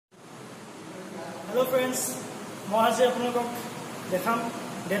Hello friends, মই আজি আপোনালোকক দেখাম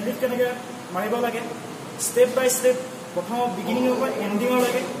ডেডলিফট কেনেকৈ মাৰিব লাগে স্টেপ বাই স্টেপ প্ৰথম বিগিনিঙৰ পৰা এণ্ডিঙৰ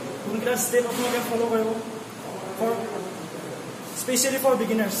লৈকে কোনকেইটা স্টেপ আপোনালোকে ফলো কৰিব for specially for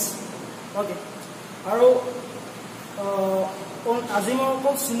beginners okay আৰু আজি মই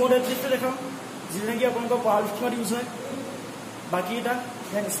অকল চুমো ডেডলিফ্ট দেখাম যিটো নেকি আপোনালোকৰ পাৱাৰ লিফ্টিঙত ইউজ হয় বাকী এটা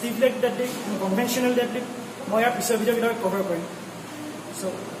then Steve leg deadlift conventional deadlift মই ইয়াৰ পিছৰ ভিডিঅ'কেইটা কভাৰ কৰিম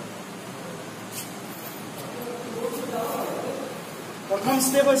চ' প্ৰথম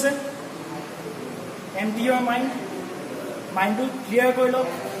ষ্টেপ হৈছে এমটি ইয়ৰ মাইণ্ডটো ক্লিয়াৰ কৰি লওক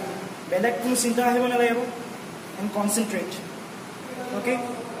বেলেগ কোনো চিন্তা আহিব নালাগিব and concentrate okay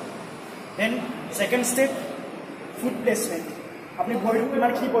then second step foot placement আপুনি ভৰিটো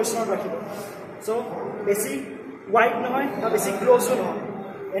কিমানখিনি পজিশ্যনত ৰাখিব চ' বেছি ৱাইড নহয় বা বেছি ক্ল'জো নহয়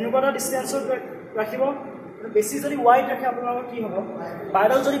এনেকুৱা এটা ডিষ্টেঞ্চত ৰাখিব বেছি যদি ৱাইড ৰাখে আপোনালোকৰ কি হ'ব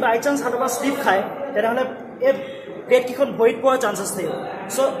বাৰডাল যদি বাই চান্স হাতৰ পৰা শ্লিপ খায় তেনেহ'লে এই প্লেটকেইখন ভৰিত পোৱাৰ চান্সেছ থাকিব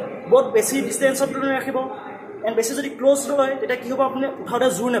চ' বহুত বেছি ডিষ্টেঞ্চত ৰাখিব এণ্ড বেছি যদি ক্ল'জ হয় তেতিয়া কি হ'ব আপুনি উঠাওঁতে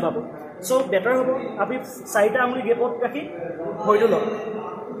জোৰ নাপাব চ' বেটাৰ হ'ব আপুনি চাৰিটা আঙুলি গেপত ৰাখি ভৰিটো লওক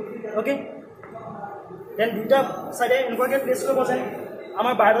অ'কে দেন দুটা চাইডে এনেকুৱাকৈ প্লেচ কৰিব যে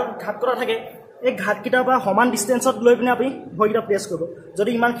আমাৰ বাৰডাল ঘাট কটা থাকে এই ঘাটকেইটাৰ পৰা সমান ডিষ্টেঞ্চত লৈ পিনে আপুনি ভৰিকেইটা প্লেচ কৰিব যদি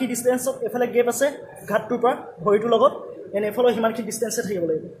ইমানখিনি ডিষ্টেঞ্চত এফালে গেপ আছে ঘাটটোৰ পৰা ভৰিটোৰ লগত এণ্ড এফালে সিমানখিনি ডিষ্টেঞ্চে থাকিব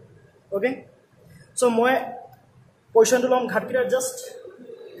লাগিব অ'কে চ' মই পজিশ্যনটো ল'ম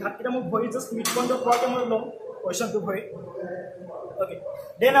ঘাটকেইটা মোৰ ভৰি জাষ্ট মিড পইণ্টত পোৱাকৈ মই ল'ম পজিশ্যনটো ভৰি অ'কে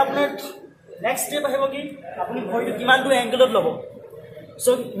দেন আপোনাৰ নেক্সট ষ্টেপ আহিব কি আপুনি ভৰিটো কিমানটো এংগলত ল'ব চ'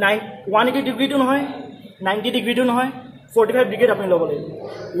 180 ডিগ্ৰীটো নহয় 90 ডিগ্ৰীটো নহয় 45 ডিগ্ৰীত আপুনি ল'ব লাগিব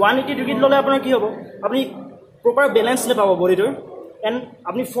 180 ডিগ্ৰীত ল'লে আপোনাৰ কি হ'ব আপুনি প্ৰপাৰ বেলেঞ্চ নাপাব বডিটোৰ এণ্ড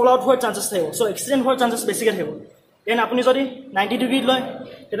আপুনি ফল আউট হোৱাৰ চান্সেছ থাকিব চ' এক্সিডেণ্ট হোৱাৰ চান্সেছ বেছিকৈ থাকিব দেন আপুনি যদি 90 ডিগ্ৰীত লয়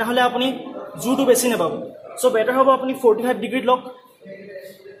তেনেহ'লে আপুনি জোৰটো বেছি নাপাব চ' বেটাৰ হ'ব আপুনি 45 ডিগ্ৰীত লওক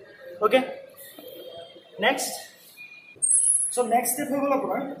অ'কে নেক্সট ষ্টেপ হৈ গ'ল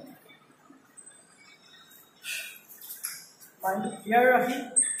আপোনাৰ মাইণ্ডটো ক্লিয়াৰ ৰাখি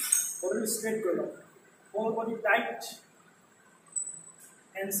বডিটো ষ্ট্ৰেইট কৰি লওক whole body tight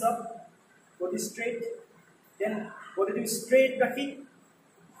hands up body straight then body to straight rakhi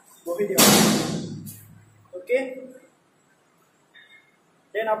body diya okay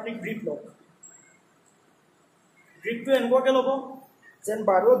then apni grip lok grip to engo ke lobo jen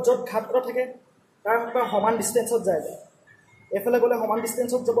barot jot ghat kora thake tar pa homan distance ot jay efale gole homan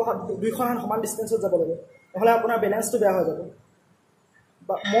distance ot jabo dui khon homan distance ot jabo lage ehole apunar balance to beya hoy jabo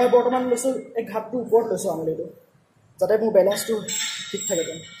moi bortoman loisu ek ghat tu upor loisu amali to jate mo balance to ঠিক থাকে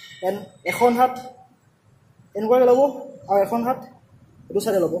and এখন হাত এনেকুৱাকৈ ল'ব আৰু এখন হাত এইটো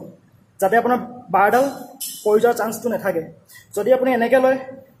চাইডে ল'ব যাতে আপোনাৰ বাৰডাল পৰি যোৱাৰ চান্সটো নাথাকে যদি আপুনি এনেকৈ লয়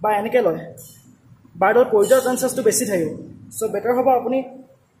বা এনেকৈ লয় বাৰডাল পৰি যোৱাৰ চান্সেছটো বেছি থাকিব চ' বেটাৰ হ'ব আপুনি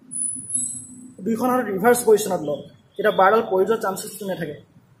দুইখন হাত ৰিভাৰ্চ পজিশ্যনত লওক তেতিয়া বাৰডাল পৰি যোৱাৰ চান্সেছটো নাথাকে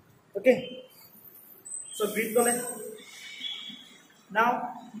অ'কে চ' গ্ৰিপ ল'লে নাও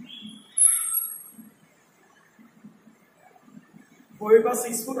ভৰিৰ পৰা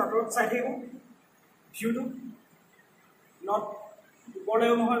 6 ফুট আঁতৰত চাই থাকিব ভিউটো নট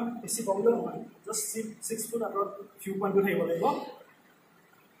ওপৰলৈও নহয় বেছি বগলৈও নহয় জাষ্ট 6 ফুট আঁতৰত ভিউ পইণ্টটো থাকিব লাগিব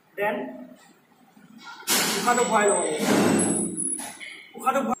দেন উশাহটো ভৰাই ল'ব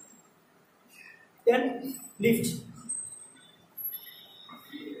লাগিব দেন লিফ্ট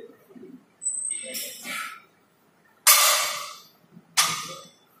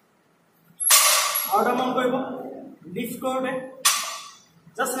আৰু এটা মন কৰিব লিফ্ট কৰোঁতে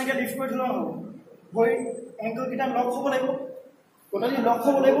জাষ্ট এনেকৈ লিফ্ট কৰি থ'লেও নহ'ব ভৰি এংকলকেইটা লক হ'ব লাগিব ট'টেলি লক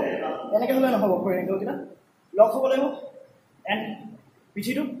হ'ব লাগিব এনেকৈ হ'লে নহ'ব ভৰি এংকলকেইটা লক হ'ব লাগিব এণ্ড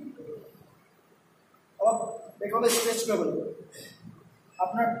পিঠিটো অলপ বেকলৈ ষ্ট্ৰেচ কৰিব লাগিব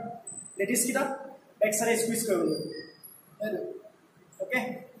আপোনাৰ লেডিজকেইটা বেক চাইডে স্কুইজ কৰিব লাগিব অ'কে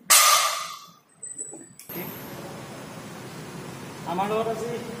আমাৰ লগত আজি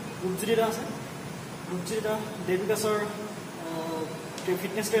ৰূপজ্যোতিতা আছে ৰূপজ্যোতিতা দেৱিকাছৰ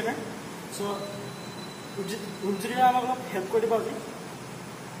ফিটনেছ ট্ৰেইনাৰ চ' ৰূপজ্যোতিতা আমাক অলপ হেল্প কৰি দিব আজি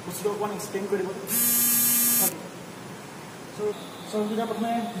বস্তুটো অকণমান এক্সপ্লেইন কৰি দিব চ' ৰূপজ্যোতিতা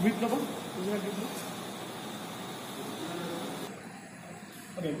প্ৰথমে গ্ৰিপ ল'ব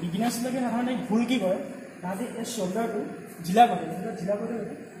অ'কে বিগিনাৰ্ছবিলাকে সাধাৰণতে ভুল কি কৰে তাহাঁতি এই শ্বল্ডাৰটো ঢিলা কৰে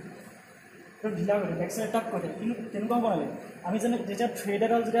বেক চাইড টাক কৰে কিন্তু তেনেকুৱা হ'ব নালাগে আমি যেতিয়া থ্ৰেড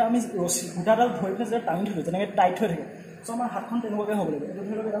এডাল যেতিয়া আমি ৰছী সূতাডাল ধৰি পেলাই যেতিয়া টানি থৈছোঁ তেনেকৈ টাইট হৈ থাকে চ' আমাৰ হাতখন তেনেকুৱাকৈ হ'ব লাগিব এইটো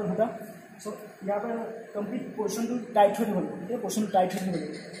ধৰি লওক এডাল সূতা চ' ইয়াৰ পৰা কমপ্লিট পজিশ্যনটো টাইট হৈ থাকিব লাগিব এতিয়া পজিশ্যনটো টাইট হৈ থাকিব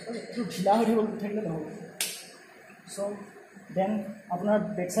লাগিব এইটো ঢিলা হৈ থাকিলে নহ'ব চ' দেন আপোনাৰ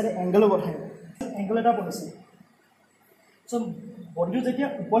বেক চাইডে এংগলো কথা থাকিব এংগল এটা বনাইছে সো বডিটো যেতিয়া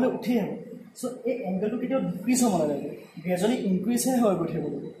ওপৰলৈ উঠি আহিব সো এই এংগলটো কেতিয়াও ডিক্ৰিজ হ'ব নালাগে গ্ৰেজুৱেলি ইনক্ৰিজহে হৈ গৈ থাকিব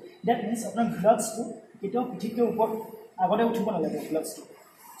লাগিব ডেট মিনছ আপোনাৰ গ্লাভছটো কেতিয়াও পিঠিতকৈ ওপৰত আগতে উঠিব নালাগে গ্লাভছটো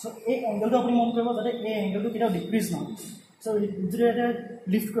সো এই এংগলটো আপুনি মন কৰিব যাতে এই এংগলটো কেতিয়াও ডিক্ৰিজ নহয় সো যদি এটা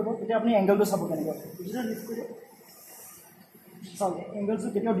লিফ্ট কৰিব তেতিয়া আপুনি এংগলটো চাব কেনেকুৱা যেতিয়া লিফ্ট কৰিব চাওক এংগলটো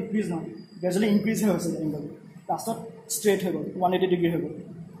কেতিয়াও ডিক্ৰিজ নহয় গ্ৰেজুৱেলি ইনক্ৰিজহে হৈছে এংগলটো লাষ্টত ষ্ট্ৰেইট হৈ গ'ল 180 ডিগ্ৰী হৈ গ'ল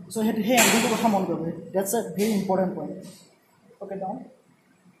সো সেই এংগলটোৰ কথা মন কৰিব that's A very important point okay down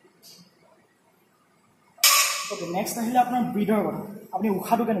okay next আহিলে আপোনাৰ ব্ৰিডৰ কথা আপুনি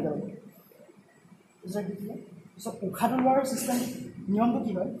উশাহটো কেনেকৈ ল'ব সব উশাহটো লোৱাৰ চিষ্টেম নিয়মটো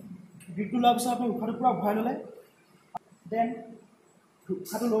কি হয় ব্ৰিডটো লোৱাৰ পিছত আপুনি উশাহটো পূৰা ভৰাই ল'লে দেন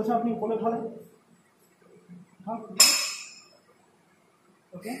উশাহটো লৈ থৈ আপুনি ওপৰলৈ উঠালে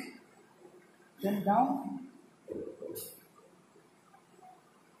okay then down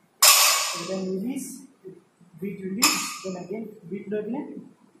then release breathe release then again breathe লৈ কিনে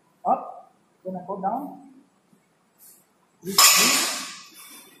up then আকৌ down breathe release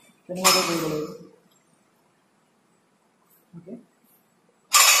তেনেকৈ কৰিব লাগিব okay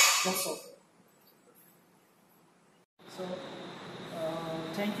that's all so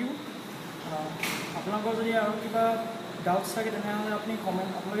thank you আপোনালোকৰ যদি আৰু কিবা ডাউটছ থাকে তেনেহ'লে আপুনি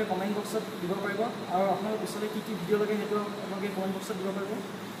আপোনালোকে কমেণ্ট বক্সত দিব পাৰিব আৰু আপোনালোকৰ পিছলৈ কি কি ভিডিঅ' লাগে সেইটো আপোনালোকে কমেণ্ট বক্সত দিব পাৰিব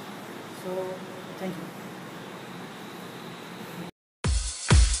so thank you